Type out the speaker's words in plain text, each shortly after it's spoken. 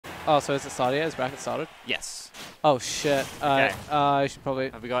Oh, so is it started yet? Is bracket started? Yes. Oh, shit. Okay. I should probably...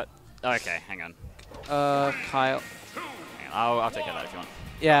 Have we got... Oh, okay, hang on. Kyle. Hang on. I'll take care of that if you want.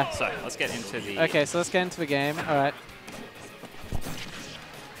 Yeah. So, let's get into the... Okay, so let's get into the game. All right.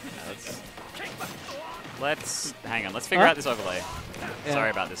 Let's... Hang on, let's figure out this overlay. Yeah.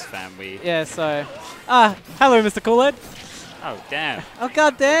 Sorry about this, fam. Yeah, so... hello, Mr. Kool-Aid. Oh, damn. Oh,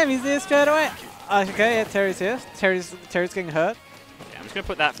 god damn, he's here straight away. Okay, yeah, Terry's here. Terry's getting hurt. Okay, I'm just going to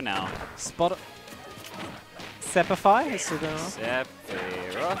put that for now. Spot it. Sepify?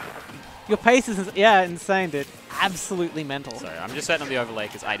 Sephiroth. Your pace is, insane, dude. Absolutely mental. Sorry, I'm just setting up the overlay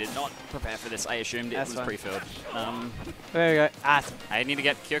because I did not prepare for this. I assumed it That's was fine. pre-filled. There we go. I need to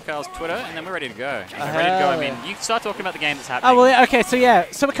get KyoKyle's Twitter, and then we're ready to go. Ready to go, I mean, you start talking about the game that's happening. Oh, well, yeah, okay, so yeah.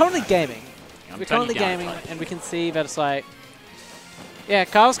 So we're currently gaming. We're currently gaming, and we can see that it's like... Yeah,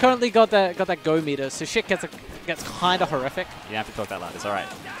 Kyle's currently got that go meter, so shit gets kind of horrific. You don't have to talk that loud. It's all right.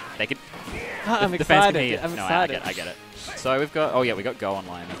 They can... I'm the fans can hear excited. you. I'm no, excited. I get it. So we've got... Oh, yeah, we got Go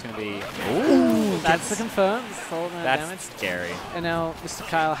online. That's going to be... Ooh, that's the confirm. Solid amount of damage. That's scary. And now Mr.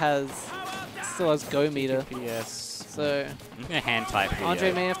 Kyle still has go meter. Yes. So I'm going to hand type the,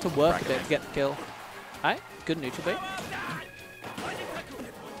 Andre may have to work a bit to get the kill. Alright, good neutral beat.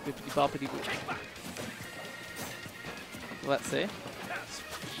 Boopity boppity boop. Let's see.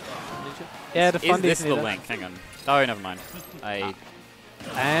 Yeah, the fun Is this the link? Hang on. Oh, never mind. And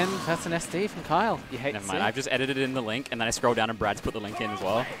that's an SD from Kyle. You hate Never to mind. see. I've just edited in the link, and then I scroll down, and Brad's put the link in as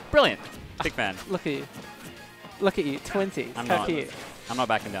well. Brilliant. Big fan. Look at you. Look at you. 20s. I'm How not. cute. I'm not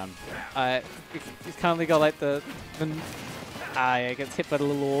backing down. He's currently got like the yeah, gets hit by the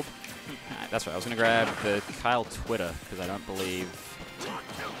little orb. That's right. I was going to grab the Kyle Twitter, because I don't believe...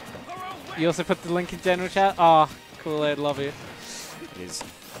 You also put the link in general chat? Oh, cool. I'd love you. It is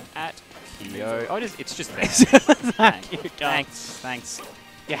at Kyo. Oh, it's just there. Thanks.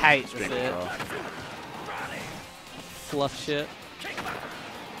 You hate Stream this. control. Fluff shit.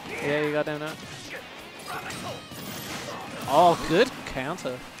 Yeah, you got down that. Oh, good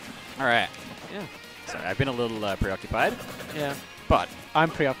counter. All right. Yeah. Sorry, I've been a little preoccupied. Yeah. But... I'm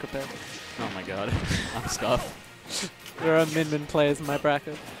preoccupied. Oh my god. I'm stuffed. There are min players in my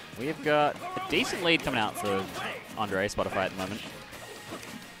bracket. We've got a decent lead coming out for Andre Spotify at the moment.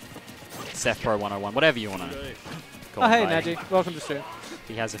 SephPro101, whatever you want to call him. Oh, hey, by. Najee. Welcome to stream.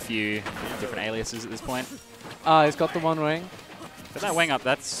 He has a few different aliases at this point. He's got the one wing. But that wing up,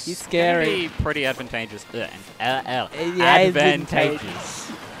 that's He's scary. Gonna be pretty advantageous.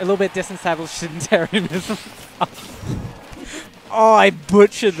 Advantageous. A little bit disestablished in Terranism. Oh, I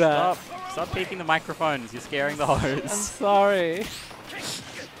butchered that. Stop peeking the microphones. You're scaring the host. I'm sorry.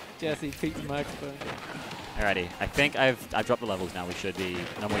 Jesse, peek the microphone. Alrighty. I think I've dropped the levels now. We should be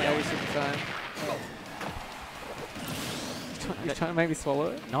no more Yeah, yelling. we should be fine. You're trying to make me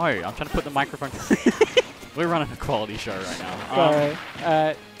swallow it? No, I'm trying to put the microphone. We're running a quality show right now. Sorry.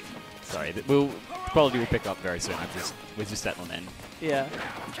 Sorry. Quality will pick up very soon. We're just settling in. Yeah.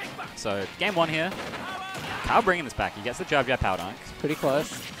 So game one here. Kyle bringing this back. He gets the jab power dunk. Pretty close.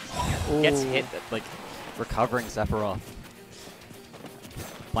 Gets hit like recovering Sephiroth.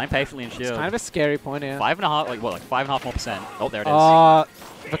 Playing patiently in shield. It's kind of a scary point here. 5.5, like 5.5 more %. Oh, there it is.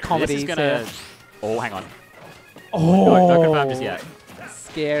 The comedy. This is gonna. Oh, hang on. Oh. No confirm just yet.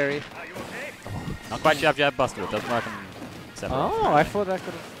 Scary. Not quite jab busted. It doesn't work on Sephiroth. Oh, I thought that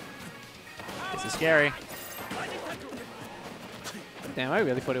could have. This is scary. Damn, I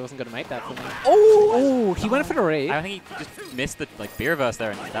really thought he wasn't going to make that for me. Oh, he went for the read. I think he just missed the B reverse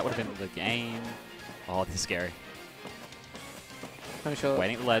there, and that would have been the game. Oh, this is scary. I'm sure.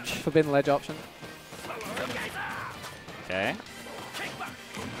 Waiting at the ledge. Forbidden ledge option. Okay.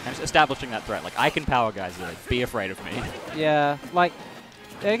 I'm just establishing that threat. Like, I can power guys. Like, be afraid of me. Yeah, like,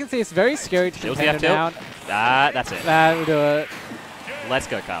 you can see it's very scary to contain him down. That's it. That will do it. Let's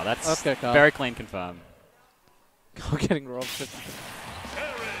go, Kyle. Let's go, Kyle. Very clean confirm. Oh, getting robbed.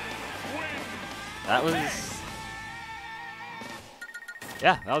 That was...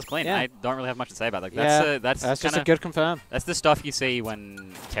 Yeah, that was clean. Yeah. I don't really have much to say about that. That's just a good confirm. That's the stuff you see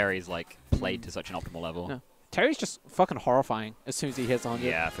when Terry's like played to such an optimal level. No. Terry's just fucking horrifying as soon as he hits on you.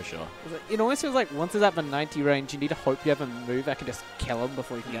 Yeah, for sure. It almost feels like once he's at the 90 range, you need to hope you have a move that can just kill him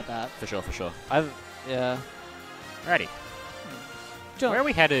before you can get that. For sure, for sure. Yeah. Alrighty. John. Where are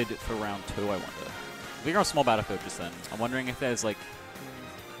we headed for round 2, I wonder? We're on small battlefield just then. I'm wondering if there's like...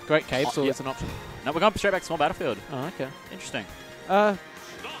 Great Caves or it's an option. No, we're going straight back to small battlefield. Oh, okay. Interesting.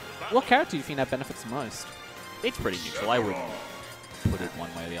 What character do you think that benefits the most? It's pretty neutral. I wouldn't put it one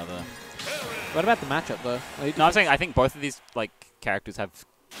way or the other. What about the matchup, though? No, I'm saying I think both of these like characters have...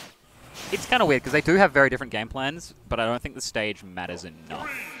 It's kind of weird because they do have very different game plans, but I don't think the stage matters enough.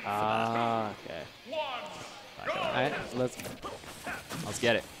 Ah, okay. Alright, let's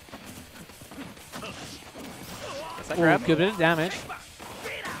get it. That's that grab. good bit of damage.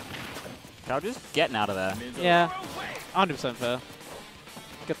 Kyle just getting out of there. Yeah, 100% fair.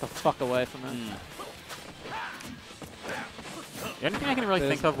 Get the fuck away from it. The only thing I can really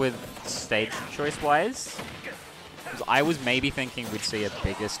think of with stage choice-wise is I was maybe thinking we'd see a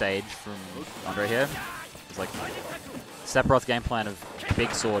bigger stage from Andre here. It's like Sephiroth's game plan of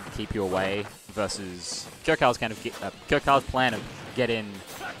big sword, keep you away, versus KyoKyle's kind of KyoKyle's plan of get in,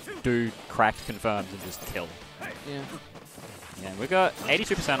 do cracked confirms, and just kill. Yeah. Yeah, we got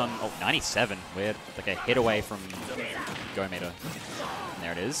 82% on 97. We're like a hit away from go meter. And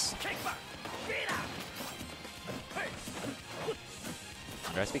there it is.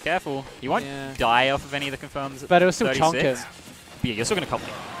 Andres, be careful. You won't die off of any of the confirms. But it was still chunking. Yeah, you're still going to cop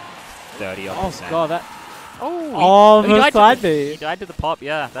 30 off. Oh, God, that. Oh, the side B. He died to the pop,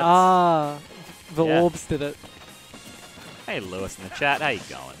 yeah. That's, the orbs did it. Hey, Lewis in the chat. How you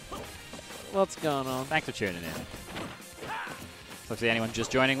going? What's going on? Thanks for tuning in. So if anyone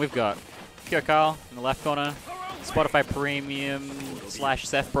just joining, we've got KyoKyle in the left corner, Spotify Premium /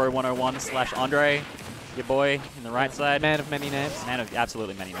 SephPro101 / Andre, your boy in the right side. Man of many names. Man of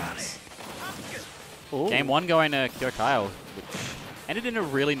absolutely many names. Ooh. Game 1 going to KyoKyle, which ended in a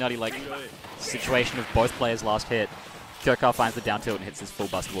really nutty situation of both players last hit. KyoKyle finds the down tilt and hits his full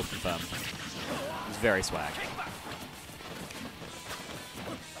bustable confirm. It was very swag.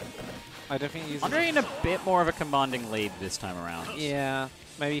 I definitely use Andre in a bit more of a commanding lead this time around. Yeah,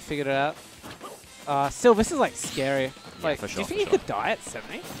 maybe he figured it out. Still, this is like scary. Yeah, like, for sure, do you think he could die at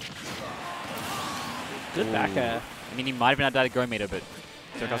 70? Good back air. I mean, he might have been able to go meter, but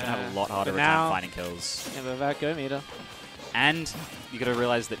KyoKyle's going to have a lot harder time finding kills. Yeah, but that go meter. And you got to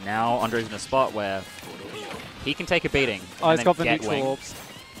realize that now Andre's in a spot where he can take a beating. Oh, and he's then got the get neutral wing. orbs.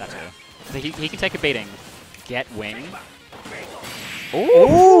 That too. So he can take a beating, get wing.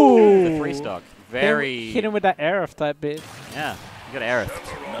 Ooh! The 3-stock. Very... Hit him with that Aerith type bit. Yeah, you got Aerith.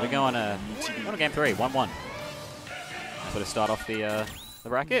 We're going to game 3, 1-1. Sort of start off the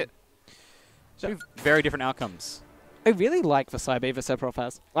bracket. Two very different outcomes. I really like the side B that Sephiroth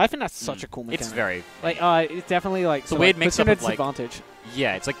has. I think that's such a cool mechanic. It's very... Like, it's definitely like... It's a weird mix-up of like... disadvantage.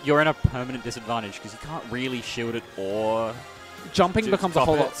 Yeah, it's like you're in a permanent disadvantage because you can't really shield it or... Jumping becomes a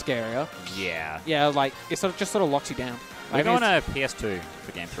whole lot scarier. Yeah. Yeah, like, it just sort of locks you down. We're going to PS2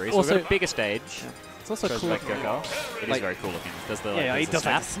 for game 3, so we've got a bigger stage. Yeah. It's also cool. Like it is very cool looking. Does the, he does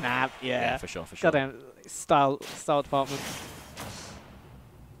snap? like snap, yeah. For sure, for sure. Goddamn style department.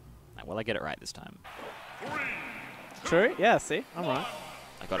 Will I get it right this time? True? Yeah, see? I'm right.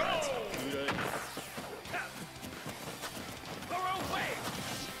 I got it right this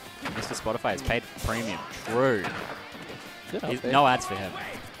time. Mr. Spotify has paid premium. True. No ads for him.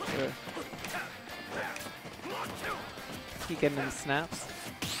 True. Keep getting them snaps.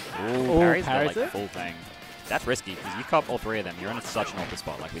 Ooh, parries the like, full thing. That's risky, because you cop all 3 of them. You're in such an awkward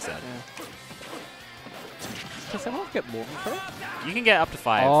spot, like we said. Yeah. Can someone get more than 3? You can get up to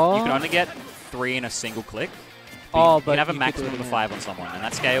 5. Oh. You can only get 3 in a single click. But you can have a maximum of 5 on someone, and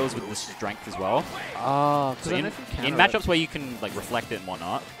that scales with the strength as well. Oh, so in matchups where you can like reflect it and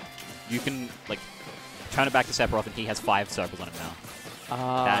whatnot, you can like turn it back to Sephiroth, and he has 5 circles on him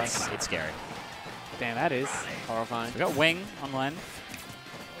now. It's scary. Damn, that is horrifying. We got Wing online.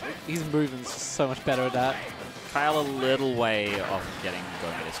 He's moving so much better at that. Kyle a little way off getting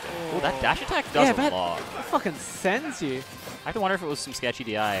going at his still. Oh, that dash attack does a lot. That fucking sends you. I have to wonder if it was some sketchy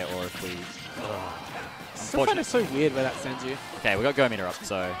DI or if we... I still find it so weird where that sends you. Okay, we got Go meter up,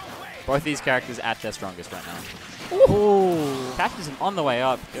 so both these characters at their strongest right now. Ooh. Cash is on the way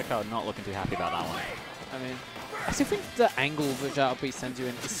up. KyoKyle not looking too happy about that one. I mean, I still think the angle which RP sends you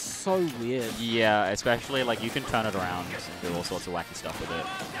in is so weird. Yeah, especially like you can turn it around and do all sorts of wacky stuff with it.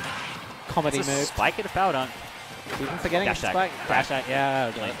 Comedy move. Spike it a power dunk. Even forgetting dash spike. Dash attack,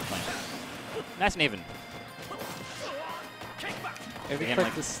 yeah. Okay. Nice and even. Maybe click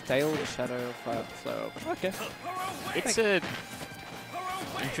like the stale shadow fire flow. Okay. It's a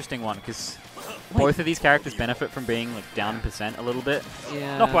interesting one because both of these characters benefit from being like down in percent a little bit.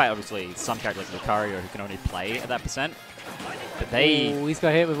 Yeah. Not quite, obviously. Some characters like Lucario who can only play at that percent. But they... Ooh, he's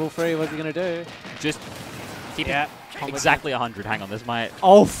got hit with all 3. What's he going to do? Just keep it exactly 100. Hang on, this might...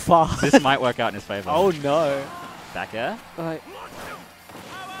 Oh, fuck. This might work out in his favor. Oh, no. Back air. Like,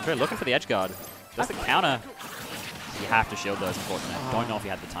 We're looking for the edge guard. Does the counter. You have to shield those, unfortunately. Don't know if you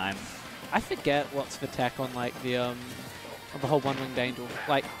had the time. I forget what's the tech on like the whole one-winged angel.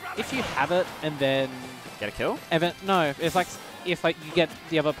 Like, if you have it and then get a kill? No, it's like if like you get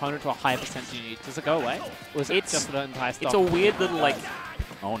the other opponent to a higher percentage, does it go away? Or is it just for the entire stock? It's a weird little like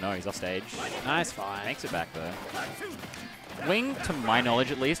Oh no, he's off stage. Nice fight. Makes it back though. Wing, to my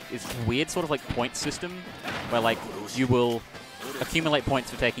knowledge at least, is weird sort of like point system where like you will accumulate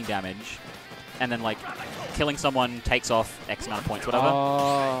points for taking damage, and then like killing someone takes off X amount of points, whatever.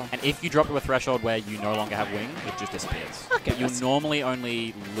 Oh. And if you drop to a threshold where you no longer have Wing, it just disappears. Okay. You'll normally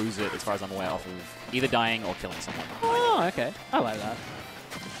only lose it, as far as I'm aware, off of either dying or killing someone. Oh, okay. I like that.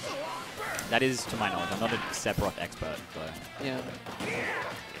 That is to my knowledge. I'm not a Sephiroth expert, so Yeah.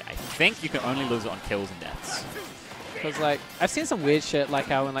 I think you can only lose it on kills and deaths. Because, like, I've seen some weird shit, like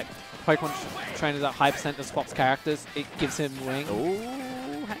how when, like, Pokemon trainers at high percent swaps characters, it gives him Wing. Oh,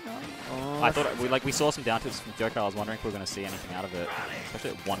 hang on. Oh, I thought we saw some down tips from KyoKyle. I was wondering if we were going to see anything out of it,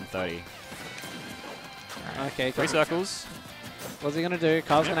 especially at 130. Right. Okay. 3 circles. What's he going to do?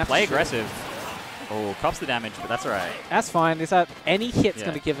 Kyle's going to have play to aggressive. Oh, cops the damage, but that's alright. That's fine. Is that any hit's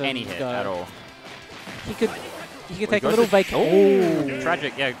going to give him any hit at all. He could take a little vacation. Oh,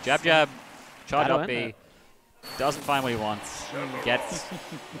 tragic. Yeah, jab, jab. Charge That'll up B. end Doesn't find what he wants. Gets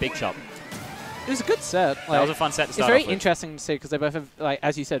big chop. It was a good set. Like, That was a fun set to start It's very off with. interesting to see because they both have, like,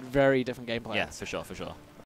 as you said, very different gameplay. Yeah, for sure, for sure.